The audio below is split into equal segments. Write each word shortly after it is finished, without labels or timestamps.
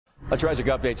A tragic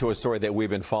update to a story that we've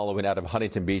been following out of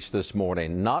Huntington Beach this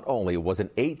morning. Not only was an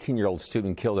 18-year-old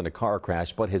student killed in a car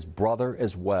crash, but his brother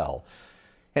as well.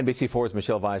 NBC4's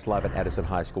Michelle Valles live at Edison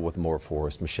High School with more for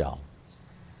us. Michelle.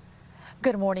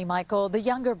 Good morning, Michael. The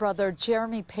younger brother,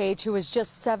 Jeremy Page, who was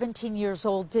just 17 years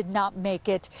old, did not make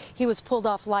it. He was pulled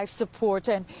off life support,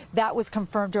 and that was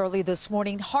confirmed early this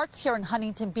morning. Hearts here in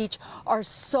Huntington Beach are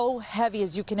so heavy,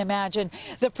 as you can imagine.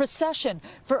 The procession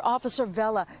for Officer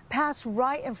Vela passed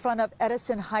right in front of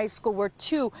Edison High School, where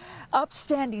two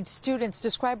upstanding students,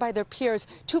 described by their peers,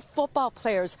 two football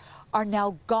players, are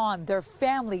now gone, their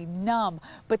family numb.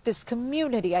 But this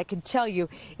community, I can tell you,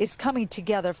 is coming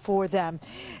together for them.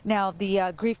 Now,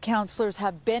 the grief counselors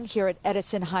have been here at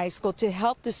Edison High School to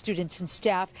help the students and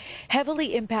staff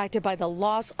heavily impacted by the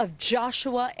loss of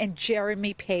Joshua and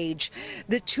Jeremy Page.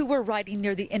 The two were riding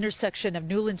near the intersection of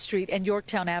Newland Street and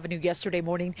Yorktown Avenue yesterday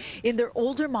morning in their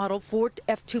older model Ford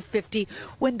F-250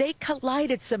 when they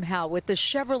collided somehow with the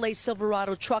Chevrolet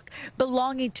Silverado truck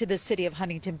belonging to the City of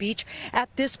Huntington Beach.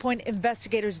 At this point,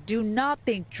 investigators do not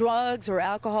think drugs or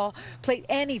alcohol played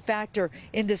any factor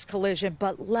in this collision.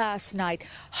 But last night,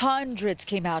 hundreds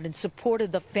came out and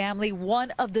supported the family.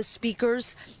 One of the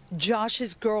speakers,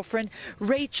 Josh's girlfriend,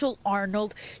 Rachel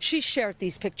Arnold, she shared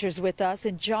these pictures with us,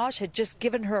 and Josh had just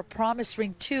given her a promise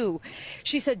ring too.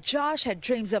 She said Josh had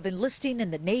dreams of enlisting in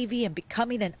the Navy and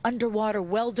becoming an underwater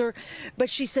welder,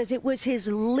 but she says it was his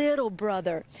little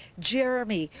brother,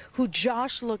 Jeremy, who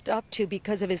Josh looked up to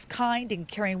because of his kind and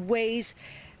caring ways.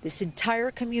 This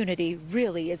entire community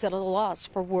really is at a loss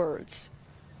for words.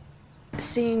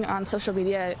 Seeing on social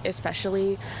media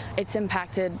especially, it's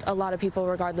impacted a lot of people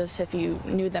regardless if you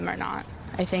knew them or not.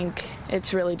 I think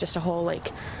it's really just a whole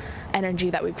energy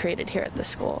that we've created here at the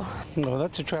school. No,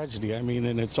 that's a tragedy. I mean,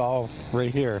 and it's all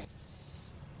right here.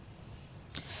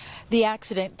 The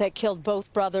accident that killed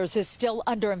both brothers is still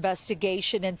under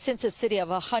investigation, and since a City of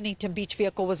Huntington Beach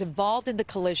vehicle was involved in the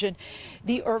collision,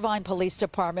 the Irvine Police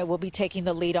Department will be taking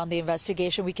the lead on the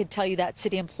investigation. We can tell you that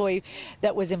city employee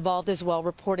that was involved as well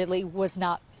reportedly was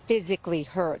not physically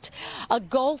hurt. A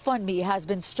GoFundMe has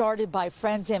been started by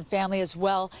friends and family as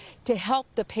well to help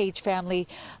the Page family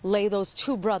lay those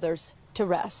two brothers to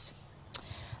rest.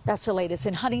 That's the latest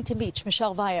in Huntington Beach.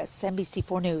 Michelle Valles,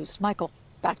 NBC4 News. Michael,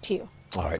 back to you. All right.